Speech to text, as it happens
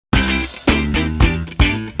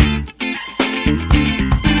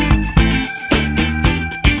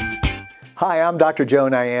Hi, I'm Dr. Joe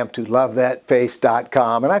Niamtu,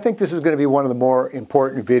 LoveThatFace.com, and I think this is going to be one of the more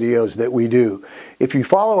important videos that we do. If you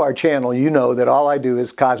follow our channel, you know that all I do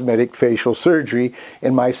is cosmetic facial surgery,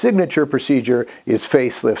 and my signature procedure is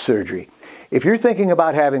facelift surgery. If you're thinking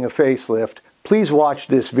about having a facelift, please watch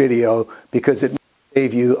this video because it may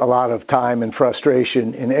save you a lot of time and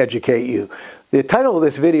frustration and educate you. The title of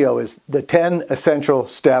this video is The 10 Essential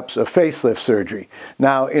Steps of Facelift Surgery.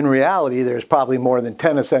 Now, in reality, there's probably more than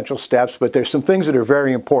 10 essential steps, but there's some things that are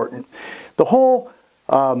very important. The whole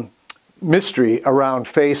mystery around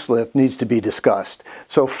facelift needs to be discussed.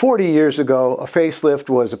 So 40 years ago, a facelift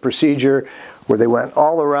was a procedure where they went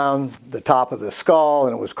all around the top of the skull,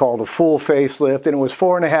 and it was called a full facelift, and it was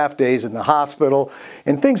 4.5 days in the hospital.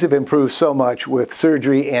 And things have improved so much with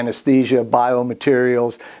surgery, anesthesia,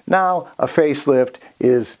 biomaterials. Now a facelift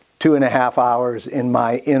is 2.5 hours in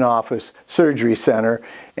my in-office surgery center,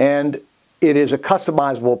 and it is a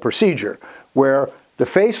customizable procedure where the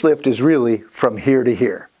facelift is really from here to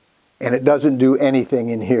here, and it doesn't do anything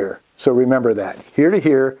in here. So remember that. Here to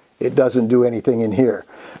here, it doesn't do anything in here.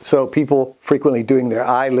 So people frequently doing their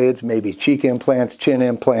eyelids, maybe cheek implants, chin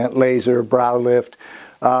implant, laser, brow lift.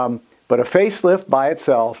 But a facelift by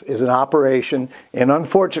itself is an operation, and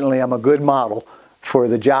unfortunately I'm a good model for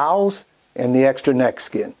the jowls and the extra neck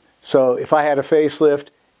skin. So if I had a facelift,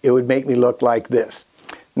 it would make me look like this.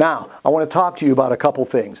 Now, I want to talk to you about a couple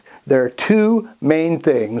things. There are two main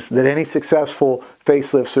things that any successful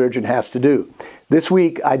facelift surgeon has to do. This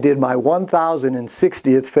week, I did my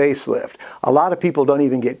 1060th facelift. A lot of people don't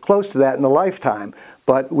even get close to that in a lifetime,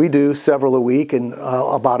 but we do several a week and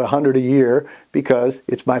about 100 a year because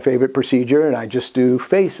it's my favorite procedure and I just do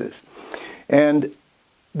faces. And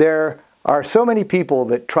there are so many people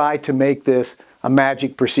that try to make this a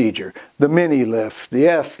magic procedure. The mini lift, the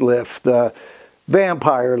S lift, the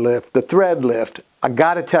vampire lift, the thread lift. I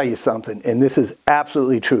got to tell you something, and this is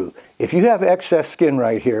absolutely true. If you have excess skin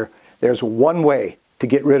right here, there's one way to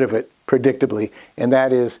get rid of it predictably, and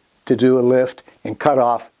that is to do a lift and cut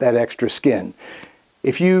off that extra skin.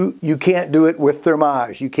 If you can't do it with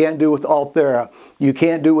Thermage, you can't do it with Ulthera, you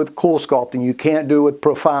can't do it with Cool Sculpting, you can't do it with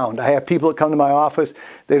Profound. I have people that come to my office,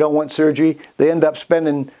 they don't want surgery, they end up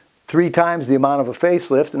spending 3 times the amount of a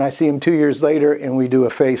facelift, and I see them 2 years later and we do a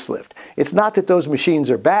facelift. It's not that those machines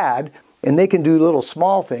are bad, and they can do little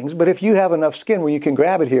small things, but if you have enough skin where you can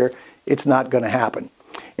grab it here, it's not going to happen.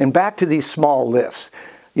 And back to these small lifts.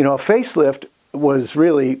 You know, a facelift was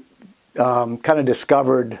really kind of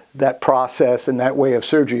discovered that process and that way of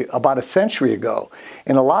surgery about a century ago.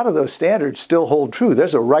 And a lot of those standards still hold true.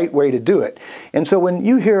 There's a right way to do it. And so when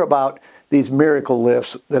you hear about these miracle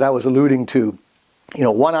lifts that I was alluding to, you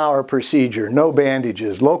know, 1 hour procedure, no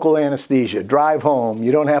bandages, local anesthesia, drive home,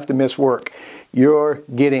 you don't have to miss work. You're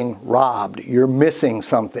getting robbed. You're missing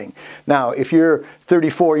something. Now, if you're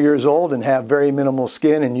 34 years old and have very minimal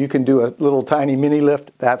skin and you can do a little tiny mini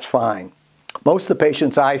lift, that's fine. Most of the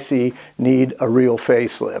patients I see need a real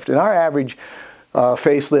facelift. And our average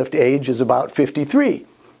facelift age is about 53.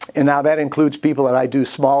 And now that includes people that I do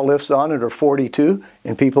small lifts on that are 42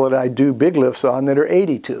 and people that I do big lifts on that are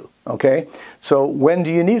 82. Okay, so when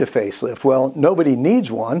do you need a facelift? Well, nobody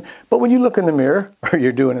needs one, but when you look in the mirror or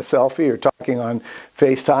you're doing a selfie or talking on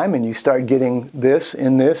FaceTime and you start getting this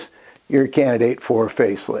and this, you're a candidate for a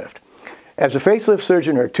facelift. As a facelift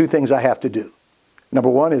surgeon, there are 2 things I have to do. Number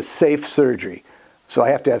 1 is safe surgery. So I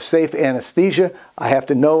have to have safe anesthesia. I have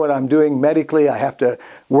to know what I'm doing medically. I have to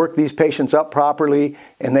work these patients up properly,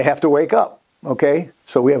 and they have to wake up. Okay,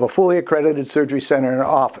 so we have a fully accredited surgery center in our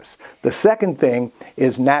office. The second thing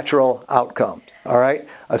is natural outcomes. All right,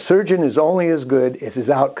 a surgeon is only as good as his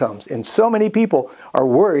outcomes, and so many people are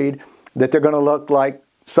worried that they're going to look like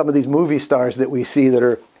some of these movie stars that we see that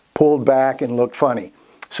are pulled back and look funny.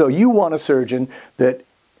 So you want a surgeon that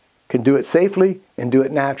can do it safely and do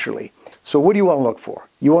it naturally. So what do you want to look for?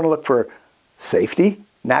 You want to look for safety,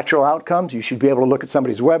 natural outcomes. You should be able to look at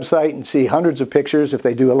somebody's website and see hundreds of pictures if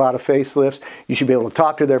they do a lot of facelifts. You should be able to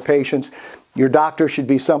talk to their patients. Your doctor should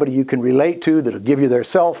be somebody you can relate to, that'll give you their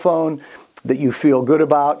cell phone, that you feel good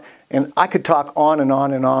about. And I could talk on and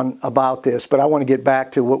on and on about this, but I want to get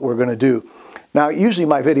back to what we're going to do. Now, usually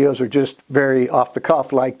my videos are just very off the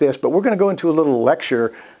cuff like this, but we're going to go into a little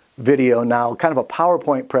lecture video now, kind of a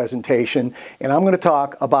PowerPoint presentation, and I'm going to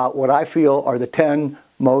talk about what I feel are the 10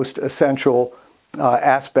 most essential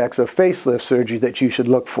aspects of facelift surgery that you should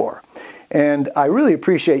look for. And I really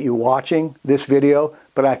appreciate you watching this video,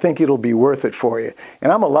 but I think it'll be worth it for you.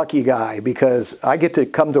 And I'm a lucky guy because I get to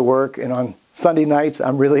come to work, and on Sunday nights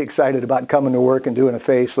I'm really excited about coming to work and doing a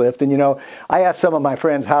facelift. And you know, I ask some of my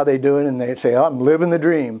friends how they doing, and they say, oh, I'm living the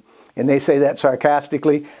dream. And they say that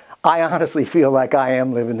sarcastically. I honestly feel like I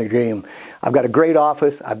am living the dream. I've got a great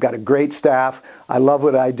office. I've got a great staff. I love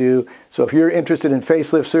what I do. So if you're interested in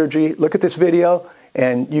facelift surgery, look at this video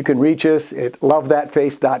and you can reach us at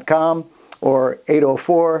lovethatface.com or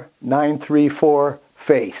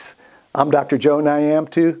 804-934-FACE. I'm Dr. Joe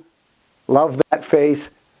Niamtu,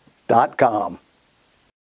 lovethatface.com.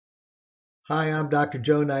 Hi, I'm Dr.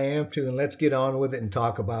 Joe Niamtu, and let's get on with it and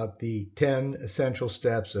talk about the 10 essential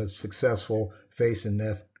steps of successful face and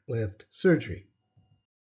neck lift surgery.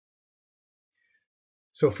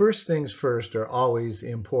 So first things first are always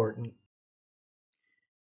important.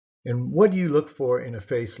 And what do you look for in a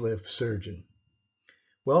facelift surgeon?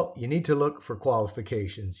 Well, you need to look for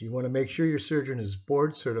qualifications. You want to make sure your surgeon is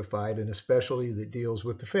board certified in a specialty that deals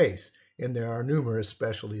with the face, and there are numerous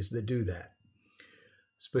specialties that do that.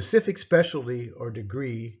 Specific specialty or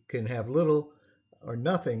degree can have little or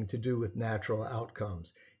nothing to do with natural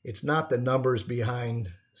outcomes. It's not the numbers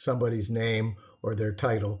behind somebody's name or their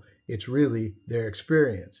title. It's really their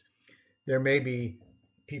experience. There may be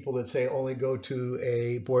people that say only go to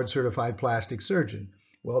a board certified plastic surgeon.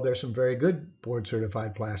 Well, there's some very good board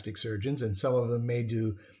certified plastic surgeons, and some of them may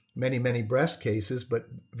do many breast cases, but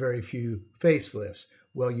very few facelifts.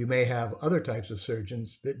 Well, you may have other types of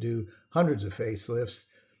surgeons that do hundreds of facelifts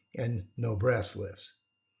and no breast lifts.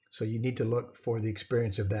 So you need to look for the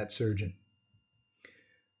experience of that surgeon.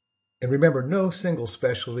 And remember, no single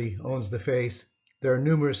specialty owns the face. There are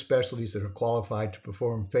numerous specialties that are qualified to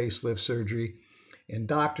perform facelift surgery. And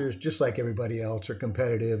doctors, just like everybody else, are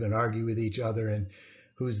competitive and argue with each other and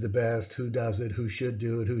who's the best, who does it, who should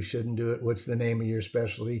do it, who shouldn't do it, what's the name of your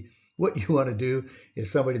specialty. What you want to do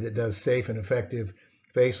is somebody that does safe and effective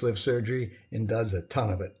facelift surgery and does a ton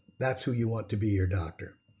of it. That's who you want to be your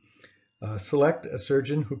doctor. Select a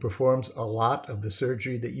surgeon who performs a lot of the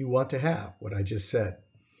surgery that you want to have, what I just said.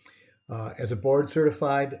 As a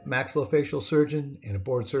board-certified maxillofacial surgeon and a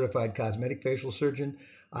board-certified cosmetic facial surgeon,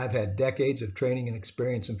 I've had decades of training and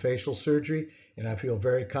experience in facial surgery, and I feel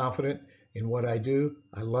very confident in what I do.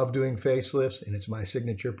 I love doing facelifts, and it's my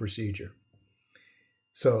signature procedure.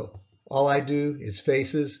 So all I do is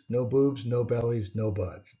faces, no boobs, no bellies, no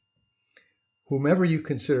butts. Whomever you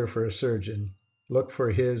consider for a surgeon, look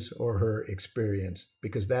for his or her experience,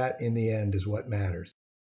 because that in the end is what matters.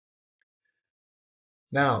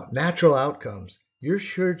 Now, natural outcomes. Your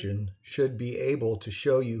surgeon should be able to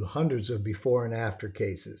show you hundreds of before and after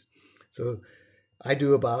cases. So I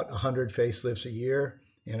do about 100 facelifts a year,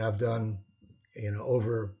 and I've done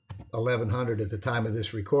over 1,100 at the time of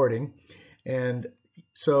this recording. And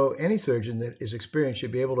so any surgeon that is experienced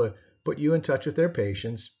should be able to put you in touch with their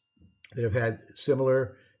patients that have had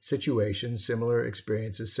similar situations, similar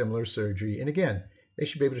experiences, similar surgery. And again, they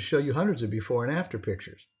should be able to show you hundreds of before and after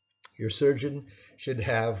pictures. Your surgeon should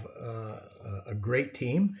have a great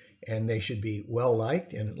team, and they should be well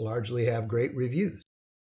liked and largely have great reviews.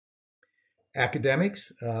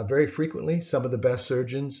 Academics, very frequently, some of the best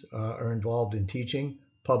surgeons are involved in teaching,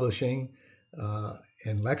 publishing,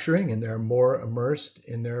 and lecturing, and they're more immersed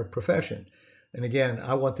in their profession. And again,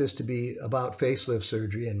 I want this to be about facelift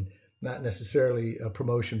surgery and not necessarily a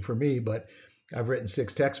promotion for me, but I've written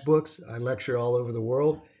 6 textbooks, I lecture all over the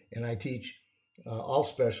world, and I teach all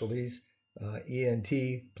specialties, ENT,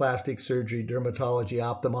 plastic surgery, dermatology,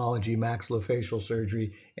 ophthalmology, maxillofacial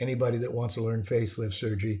surgery. Anybody that wants to learn facelift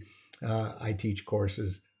surgery, I teach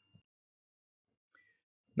courses.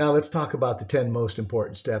 Now let's talk about the 10 most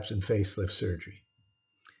important steps in facelift surgery.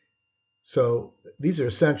 So these are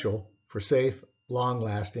essential for safe,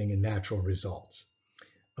 long-lasting, and natural results.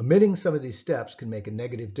 Omitting some of these steps can make a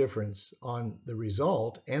negative difference on the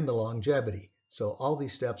result and the longevity. So all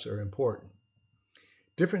these steps are important.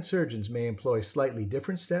 Different surgeons may employ slightly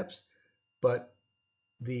different steps, but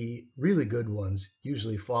the really good ones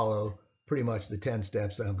usually follow pretty much the 10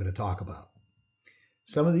 steps that I'm going to talk about.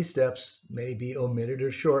 Some of these steps may be omitted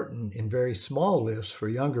or shortened in very small lifts for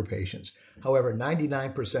younger patients. However,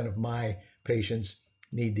 99% of my patients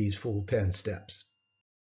need these full 10 steps.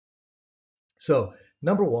 So,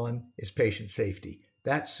 number 1 is patient safety.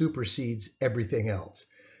 That supersedes everything else.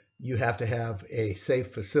 You have to have a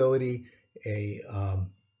safe facility. I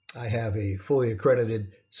have a fully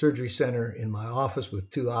accredited surgery center in my office with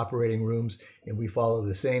 2 operating rooms, and we follow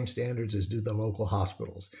the same standards as do the local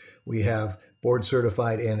hospitals. We have board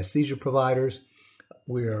certified anesthesia providers.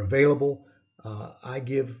 We are available. I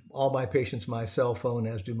give all my patients my cell phone,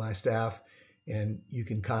 as do my staff, and you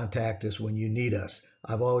can contact us when you need us.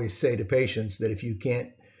 I've always say to patients that if you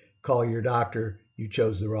can't call your doctor, you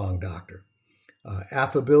chose the wrong doctor.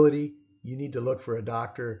 Affability, you need to look for a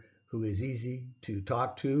doctor who is easy to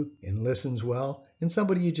talk to and listens well, and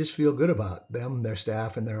somebody you just feel good about them, their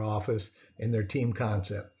staff, and their office, and their team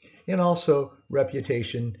concept. And also,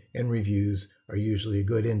 reputation and reviews are usually a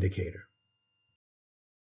good indicator.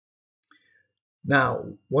 Now,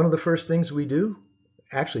 one of the first things we do,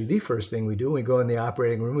 actually the first thing we do when we go in the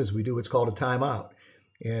operating room, is we do what's called a timeout.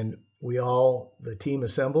 And the team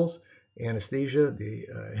assembles, anesthesia, the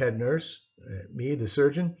head nurse, me, the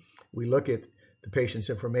surgeon. We look at the patient's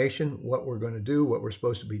information, what we're going to do, what we're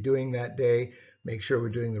supposed to be doing that day, make sure we're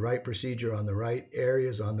doing the right procedure on the right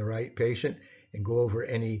areas, on the right patient, and go over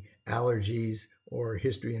any allergies or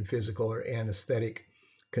history and physical or anesthetic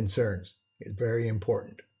concerns. It's very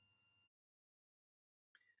important.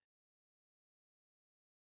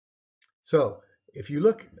 So if you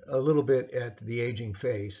look a little bit at the aging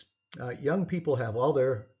face, young people have all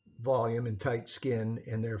their volume and tight skin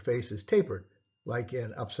and their face is tapered like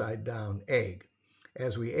an upside down egg.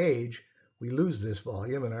 As we age, we lose this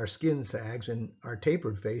volume and our skin sags and our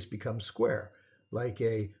tapered face becomes square like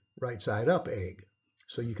a right side up egg.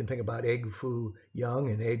 So you can think about egg foo young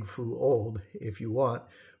and egg foo old if you want,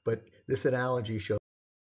 but this analogy shows.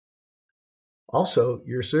 Also,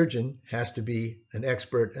 your surgeon has to be an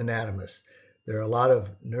expert anatomist. There are a lot of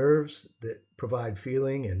nerves that provide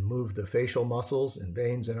feeling and move the facial muscles and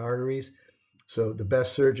veins and arteries. So the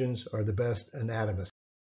best surgeons are the best anatomists.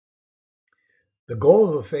 The goal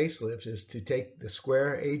of a facelift is to take the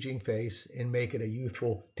square aging face and make it a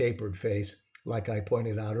youthful tapered face, like I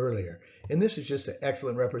pointed out earlier. And this is just an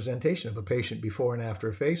excellent representation of a patient before and after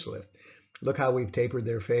a facelift. Look how we've tapered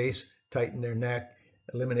their face, tightened their neck,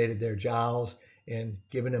 eliminated their jowls, and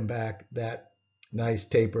given them back that nice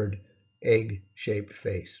tapered egg-shaped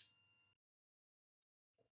face.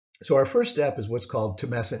 So our first step is what's called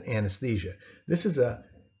tumescent anesthesia. This is a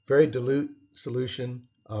very dilute solution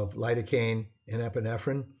of lidocaine and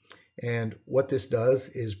epinephrine. And what this does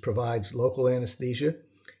is provides local anesthesia.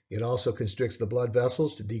 It also constricts the blood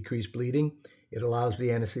vessels to decrease bleeding. It allows the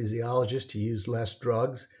anesthesiologist to use less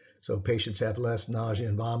drugs, so patients have less nausea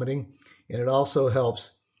and vomiting. And it also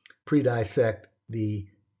helps pre-dissect the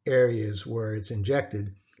areas where it's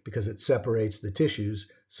injected because it separates the tissues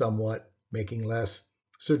somewhat, making less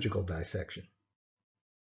surgical dissection.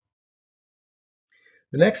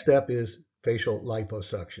 The next step is facial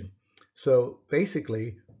liposuction. So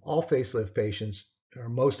basically, all facelift patients, or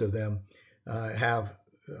most of them, have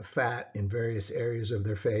fat in various areas of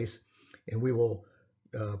their face, and we will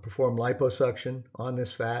perform liposuction on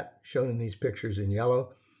this fat, shown in these pictures in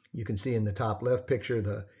yellow. You can see in the top left picture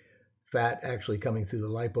the fat actually coming through the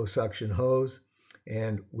liposuction hose,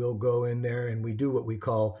 and we'll go in there and we do what we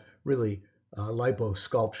call really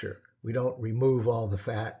liposculpture. We don't remove all the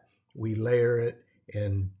fat, we layer it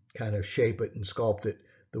and kind of shape it and sculpt it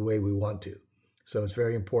the way we want to. So it's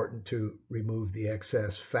very important to remove the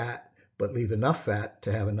excess fat, but leave enough fat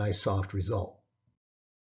to have a nice soft result.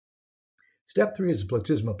 Step 3 is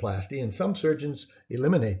platysmoplasty, and some surgeons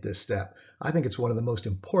eliminate this step. I think it's one of the most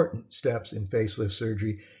important steps in facelift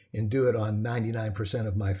surgery and do it on 99%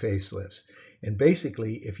 of my facelifts. And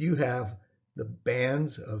basically, if you have the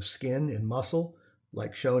bands of skin and muscle,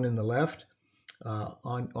 like shown in the left,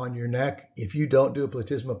 on your neck, if you don't do a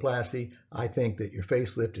platysmoplasty, I think that your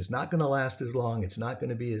facelift is not going to last as long, it's not going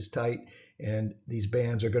to be as tight, and these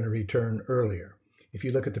bands are going to return earlier. If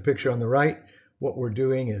you look at the picture on the right, what we're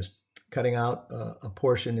doing is cutting out a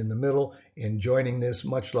portion in the middle and joining this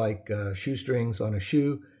much like shoestrings on a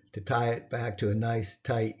shoe to tie it back to a nice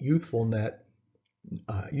tight youthful neck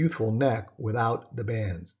without the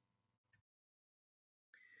bands.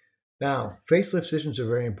 Now, facelift incisions are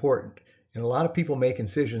very important, and a lot of people make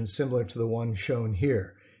incisions similar to the one shown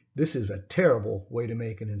here. This is a terrible way to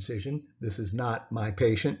make an incision. This is not my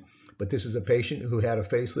patient, but this is a patient who had a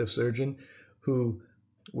facelift surgeon who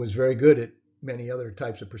was very good at many other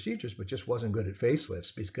types of procedures, but just wasn't good at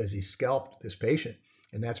facelifts because he scalped this patient,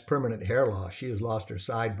 and that's permanent hair loss. She has lost her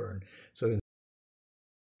sideburn. So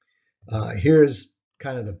here's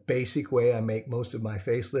kind of the basic way I make most of my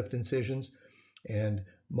facelift incisions, and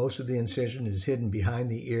most of the incision is hidden behind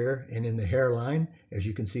the ear and in the hairline, as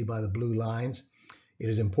you can see by the blue lines. It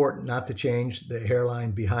is important not to change the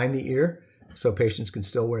hairline behind the ear so patients can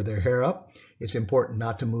still wear their hair up. It's important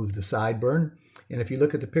not to move the sideburn. And if you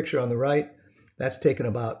look at the picture on the right, that's taken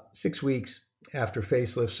about 6 weeks after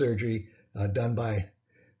facelift surgery done by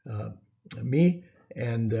me.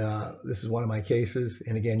 And this is one of my cases.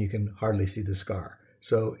 And again, you can hardly see the scar.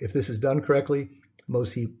 So if this is done correctly,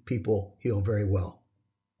 most people heal very well.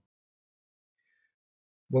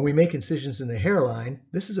 When we make incisions in the hairline,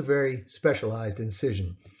 this is a very specialized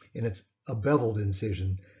incision, and it's a beveled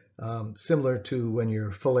incision. similar to when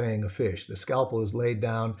you're filleting a fish. The scalpel is laid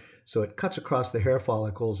down so it cuts across the hair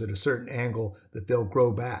follicles at a certain angle that they'll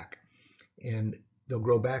grow back, and they'll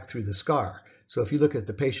grow back through the scar. So if you look at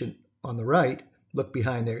the patient on the right, look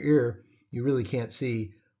behind their ear, you really can't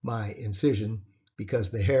see my incision because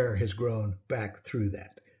the hair has grown back through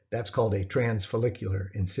that. That's called a transfollicular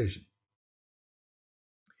incision.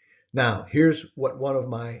 Now, here's what one of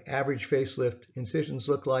my average facelift incisions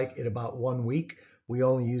look like in about 1 week. We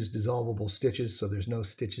only use dissolvable stitches, so there's no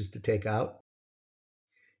stitches to take out.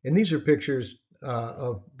 And these are pictures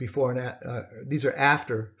of before and these are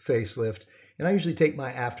after facelift. And I usually take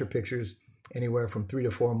my after pictures anywhere from 3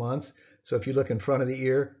 to 4 months. So if you look in front of the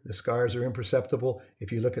ear, the scars are imperceptible.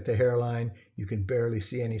 If you look at the hairline, you can barely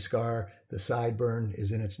see any scar. The sideburn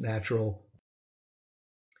is in its natural.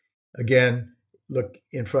 Again, look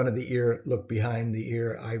in front of the ear, look behind the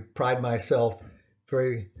ear. I pride myself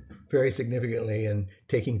very, very significantly in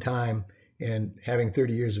taking time and having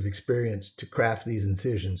 30 years of experience to craft these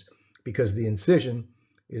incisions, because the incision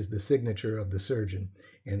is the signature of the surgeon.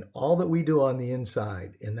 And all that we do on the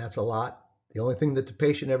inside, and that's a lot, the only thing that the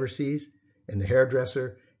patient ever sees and the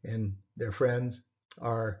hairdresser and their friends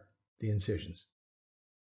are the incisions.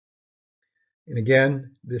 And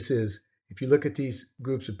again, this is, if you look at these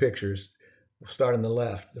groups of pictures, we'll start on the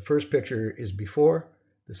left. The first picture is before,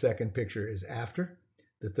 the second picture is after,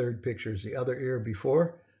 the third picture is the other ear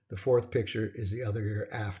before, the fourth picture is the other ear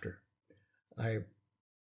after. I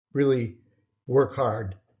really work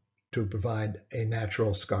hard to provide a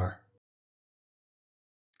natural scar.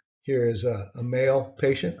 Here is a male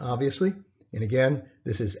patient, obviously. And again,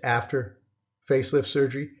 this is after facelift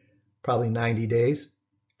surgery, probably 90 days.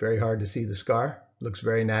 Very hard to see the scar. Looks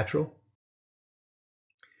very natural.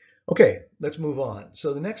 Okay, let's move on.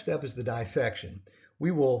 So the next step is the dissection.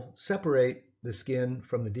 We will separate the skin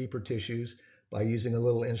from the deeper tissues by using a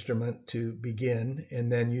little instrument to begin,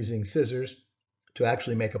 and then using scissors to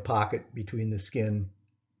actually make a pocket between the skin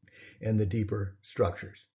and the deeper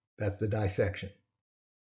structures. That's the dissection.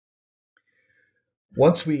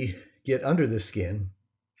 Once we get under the skin,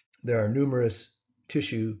 there are numerous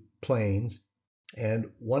tissue planes, and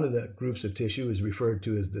one of the groups of tissue is referred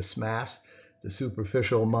to as the SMAS, the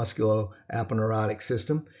superficial musculoaponeurotic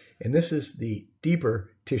system, and this is the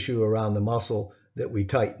deeper tissue around the muscle that we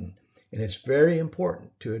tighten. And it's very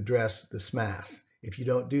important to address the SMAS. If you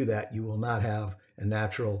don't do that, you will not have a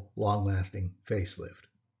natural, long-lasting facelift.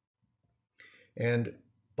 And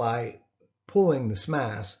by pulling the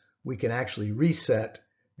SMAS, we can actually reset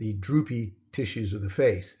the droopy tissues of the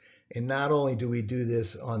face. And not only do we do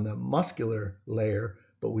this on the muscular layer,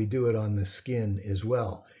 but we do it on the skin as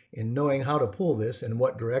well. And knowing how to pull this and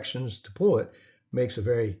what directions to pull it makes a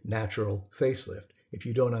very natural facelift. If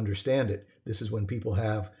you don't understand it, this is when people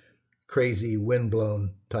have crazy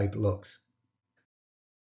windblown type looks.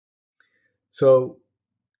 So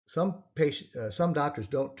some doctors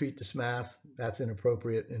don't treat the SMAS. That's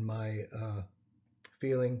inappropriate in my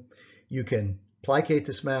feeling. You can plicate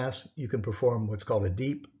the SMAS. You can perform what's called a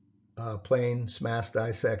deep plane SMAS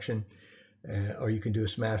dissection, or you can do a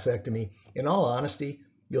SMASectomy. In all honesty,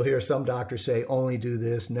 you'll hear some doctors say, only do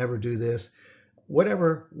this, never do this.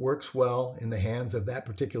 Whatever works well in the hands of that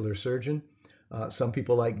particular surgeon. Some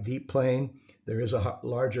people like deep plane. There is a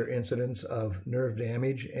larger incidence of nerve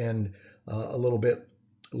damage and a little bit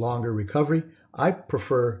longer recovery. I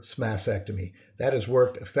prefer SMASectomy. That has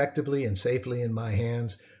worked effectively and safely in my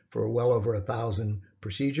hands for well over 1,000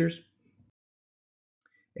 procedures.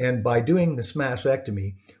 And by doing the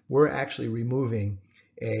SMASectomy, we're actually removing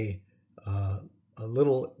a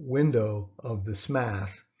little window of the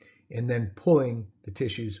SMAS and then pulling the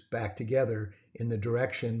tissues back together in the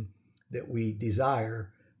direction that we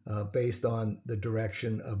desire based on the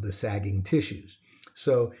direction of the sagging tissues.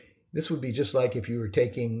 So this would be just like if you were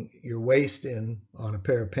taking your waist in on a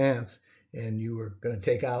pair of pants and you were going to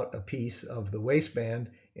take out a piece of the waistband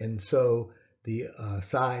and sew the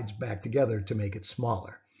sides back together to make it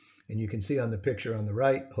smaller. And you can see on the picture on the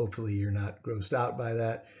right, hopefully you're not grossed out by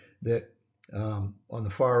that, that on the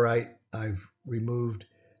far right, I've removed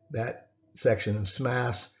that section of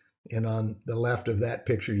SMAS. And on the left of that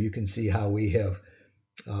picture, you can see how we have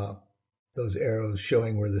those arrows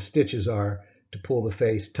showing where the stitches are to pull the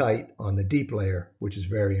face tight on the deep layer, which is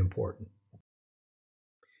very important.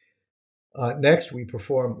 Next, we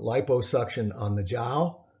perform liposuction on the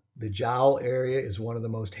jowl. The jowl area is one of the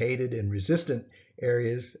most hated and resistant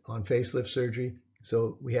areas on facelift surgery,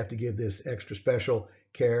 so we have to give this extra special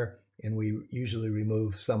care, and we usually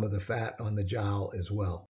remove some of the fat on the jowl as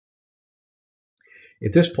well.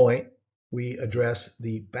 At this point, we address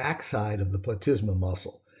the backside of the platysma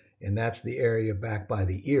muscle, and that's the area back by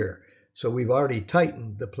the ear. So we've already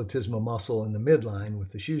tightened the platysmal muscle in the midline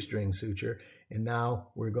with the shoestring suture, and now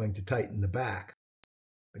we're going to tighten the back.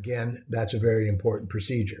 Again, that's a very important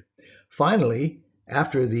procedure. Finally,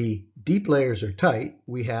 after the deep layers are tight,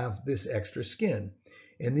 we have this extra skin.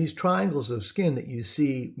 And these triangles of skin that you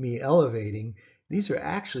see me elevating, these are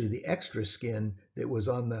actually the extra skin that was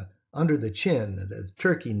on the under the chin, the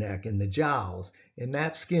turkey neck, and the jowls. And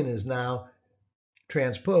that skin is now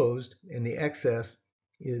transposed, and the excess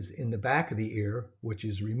is in the back of the ear, which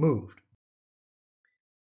is removed.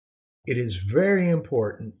 It is very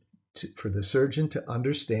important for the surgeon to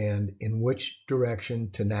understand in which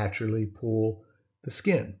direction to naturally pull the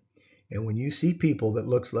skin. And when you see people that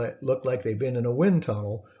look like they've been in a wind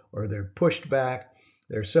tunnel or they're pushed back,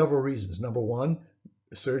 there are several reasons. Number one,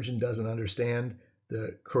 the surgeon doesn't understand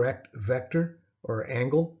the correct vector or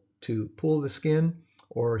angle to pull the skin,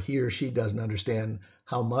 or he or she doesn't understand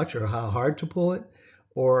how much or how hard to pull it,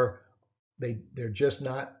 or they're just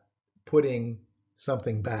not putting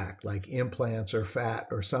something back, like implants or fat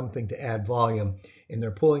or something to add volume, and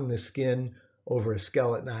they're pulling the skin over a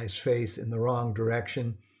skeletonized face in the wrong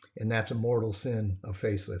direction, and that's a mortal sin of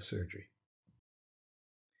facelift surgery.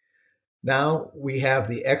 Now we have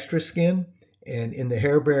the extra skin, and in the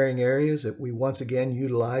hair-bearing areas, we once again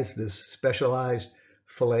utilize this specialized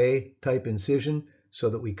fillet type incision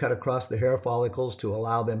so that we cut across the hair follicles to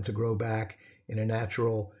allow them to grow back in a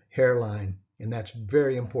natural hairline. And that's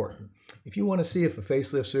very important. If you want to see if a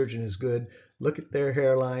facelift surgeon is good, look at their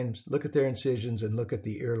hairlines, look at their incisions, and look at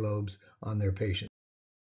the earlobes on their patient.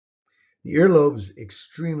 The earlobe is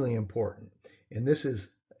extremely important, and this is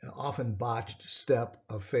an often botched step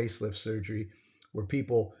of facelift surgery where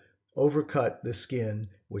people overcut the skin,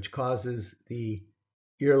 which causes the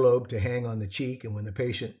earlobe to hang on the cheek, and when the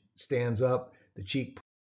patient stands up, the cheek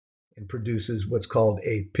and produces what's called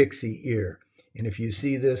a pixie ear. And if you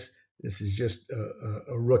see this, this is just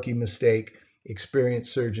a rookie mistake.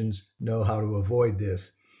 Experienced surgeons know how to avoid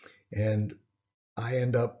this. And I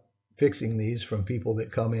end up fixing these from people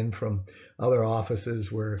that come in from other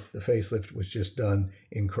offices where the facelift was just done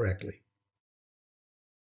incorrectly.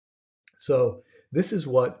 So this is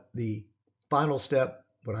what the final step,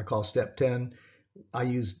 what I call step 10. I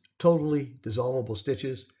use totally dissolvable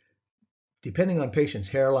stitches. Depending on patients'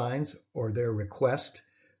 hairlines or their request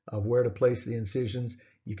of where to place the incisions,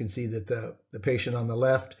 you can see that the patient on the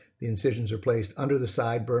left, the incisions are placed under the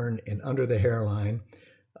sideburn and under the hairline.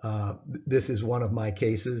 This is one of my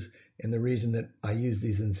cases, and the reason that I use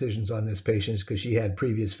these incisions on this patient is because she had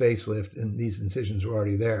previous facelift and these incisions were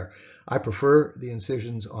already there. I prefer the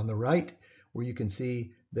incisions on the right, where you can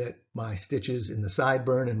see that my stitches in the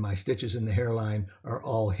sideburn and my stitches in the hairline are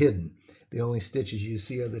all hidden. The only stitches you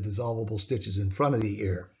see are the dissolvable stitches in front of the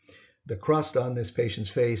ear. The crust on this patient's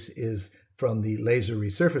face is from the laser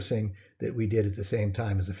resurfacing that we did at the same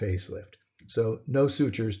time as a facelift. So no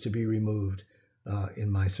sutures to be removed in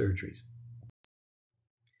my surgeries.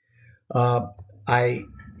 I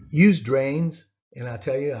use drains, and I'll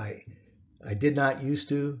tell you, I did not used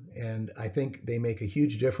to, and I think they make a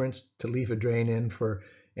huge difference to leave a drain in for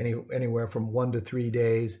anywhere from 1 to 3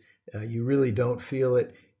 days. You really don't feel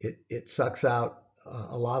it. It sucks out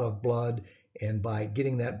a lot of blood, and by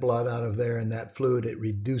getting that blood out of there and that fluid, it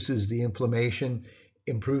reduces the inflammation,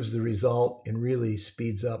 improves the result, and really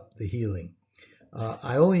speeds up the healing.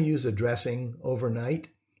 I only use a dressing overnight,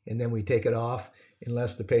 and then we take it off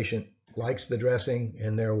unless the patient likes the dressing,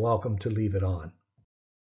 and they're welcome to leave it on.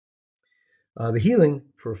 The healing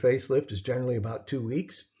for a facelift is generally about 2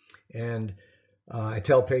 weeks, and I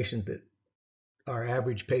tell patients that our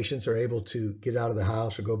average patients are able to get out of the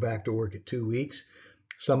house or go back to work at 2 weeks.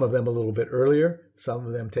 Some of them a little bit earlier, some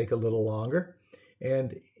of them take a little longer.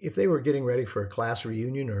 And if they were getting ready for a class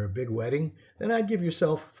reunion or a big wedding, then I'd give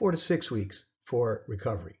yourself 4 to 6 weeks for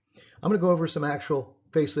recovery. I'm going to go over some actual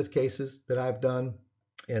facelift cases that I've done,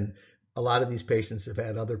 and a lot of these patients have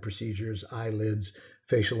had other procedures, eyelids,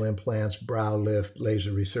 facial implants, brow lift,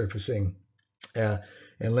 laser resurfacing, and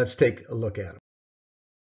let's take a look at them.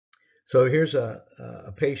 So here's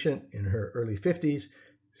a patient in her early 50s,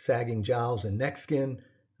 sagging jowls and neck skin.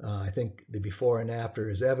 I think the before and after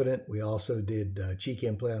is evident. We also did cheek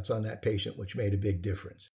implants on that patient, which made a big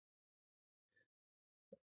difference.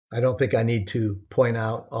 I don't think I need to point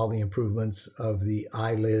out all the improvements of the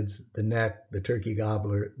eyelids, the neck, the turkey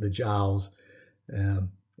gobbler, the jowls, and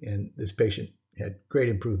this patient had great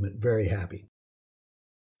improvement, very happy.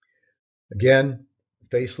 Again,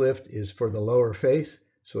 facelift is for the lower face,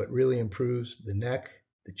 so it really improves the neck,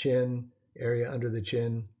 the chin, area under the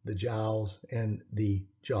chin, the jowls, and the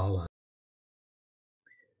jawline.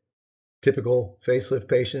 Typical facelift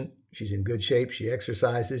patient. She's in good shape. She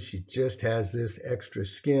exercises. She just has this extra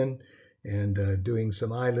skin, and doing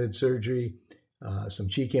some eyelid surgery, some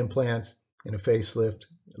cheek implants, and a facelift.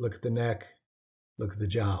 Look at the neck. Look at the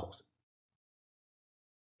jowls.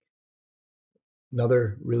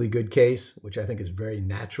 Another really good case, which I think is very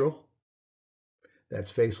natural.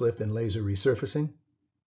 That's facelift and laser resurfacing.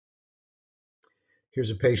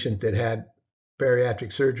 Here's a patient that had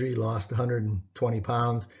bariatric surgery, lost 120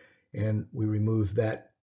 pounds, and we removed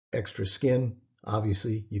that extra skin.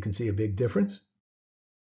 Obviously, you can see a big difference.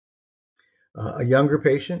 A younger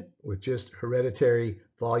patient with just hereditary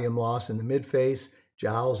volume loss in the midface,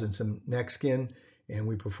 jowls, and some neck skin, and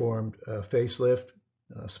we performed a facelift,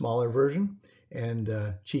 a smaller version, and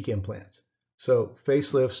cheek implants. So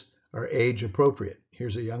facelifts are age appropriate.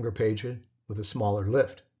 Here's a younger patient with a smaller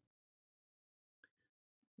lift.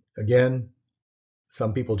 Again,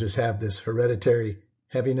 some people just have this hereditary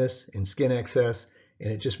heaviness and skin excess,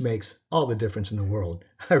 and it just makes all the difference in the world.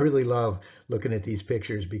 I really love looking at these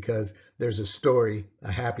pictures because there's a story,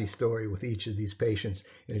 a happy story with each of these patients,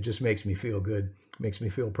 and it just makes me feel good, makes me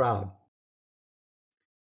feel proud.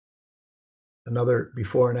 Another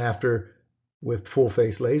before and after with full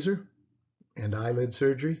face laser and eyelid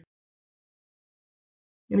surgery.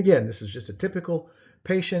 And again, this is just a typical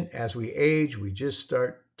patient. As we age, we just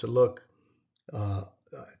start to look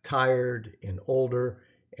tired and older,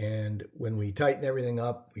 and when we tighten everything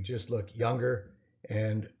up, we just look younger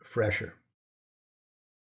and fresher.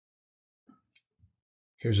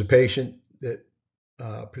 Here's a patient that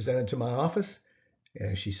presented to my office,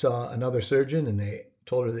 and she saw another surgeon, and they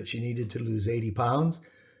told her that she needed to lose 80 pounds,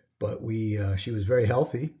 but she was very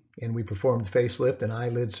healthy, and we performed facelift and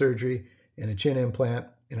eyelid surgery and a chin implant,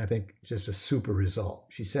 and I think just a super result.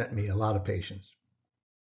 She sent me a lot of patients.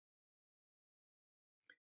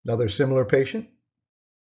 Another similar patient.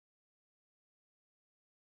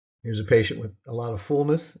 Here's a patient with a lot of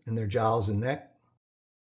fullness in their jowls and neck.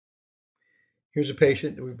 Here's a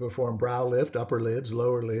patient that we performed brow lift, upper lids,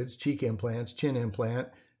 lower lids, cheek implants, chin implant,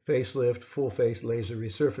 facelift, full face laser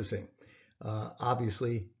resurfacing.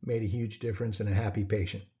 Obviously made a huge difference and a happy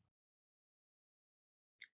patient.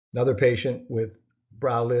 Another patient with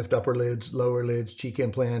brow lift, upper lids, lower lids, cheek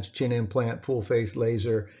implants, chin implant, full face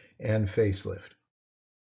laser, and facelift.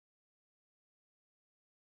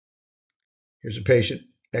 Here's a patient,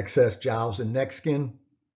 excess jowls and neck skin,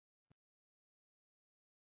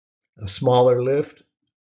 a smaller lift,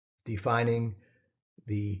 defining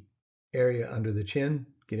the area under the chin,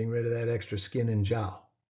 getting rid of that extra skin and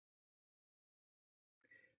jowl.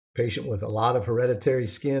 Patient with a lot of hereditary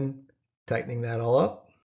skin, tightening that all up.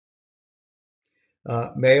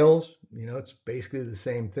 Males, it's basically the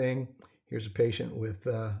same thing. Here's a patient with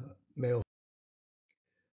male.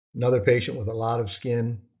 Another patient with a lot of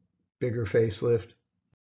skin, bigger facelift.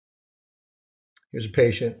 Here's a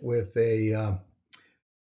patient with a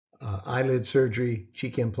eyelid surgery,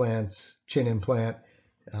 cheek implants, chin implant,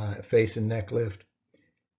 face and neck lift.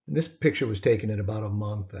 And this picture was taken at about a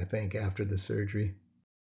month, I think, after the surgery.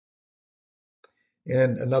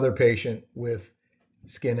 And another patient with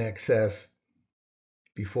skin excess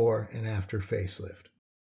before and after facelift.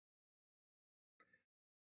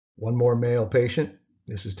 One more male patient.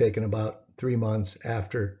 This is taken about 3 months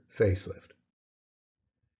after facelift.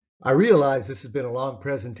 I realize this has been a long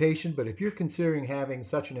presentation, but if you're considering having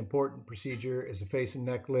such an important procedure as a face and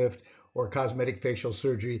neck lift or cosmetic facial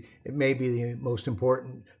surgery, it may be the most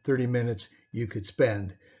important 30 minutes you could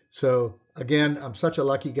spend. So again, I'm such a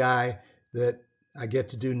lucky guy that I get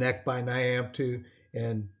to do Neck by Niamtu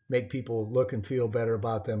and make people look and feel better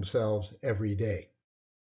about themselves every day.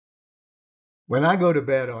 When I go to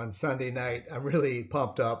bed on Sunday night, I'm really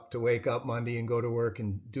pumped up to wake up Monday and go to work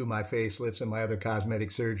and do my facelifts and my other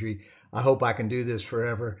cosmetic surgery. I hope I can do this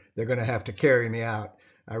forever. They're going to have to carry me out.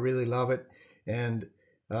 I really love it. And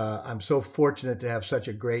I'm so fortunate to have such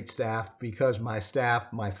a great staff, because my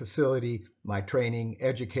staff, my facility, my training,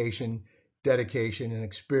 education, dedication, and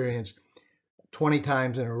experience, 20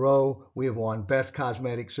 times in a row, we have won Best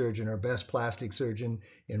Cosmetic Surgeon or Best Plastic Surgeon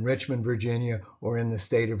in Richmond, Virginia, or in the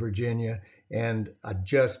state of Virginia. And I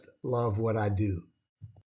just love what I do.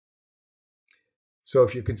 So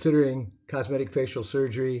if you're considering cosmetic facial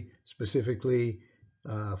surgery, specifically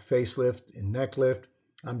facelift and neck lift,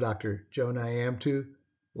 I'm Dr. Joe Niamtu,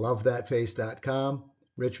 lovethatface.com,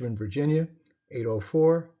 Richmond, Virginia,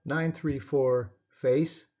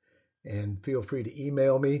 804-934-FACE. And feel free to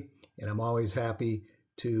email me, and I'm always happy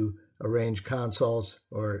to arrange consults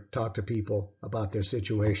or talk to people about their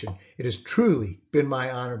situation. It has truly been my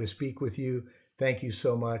honor to speak with you. Thank you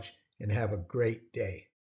so much, and have a great day.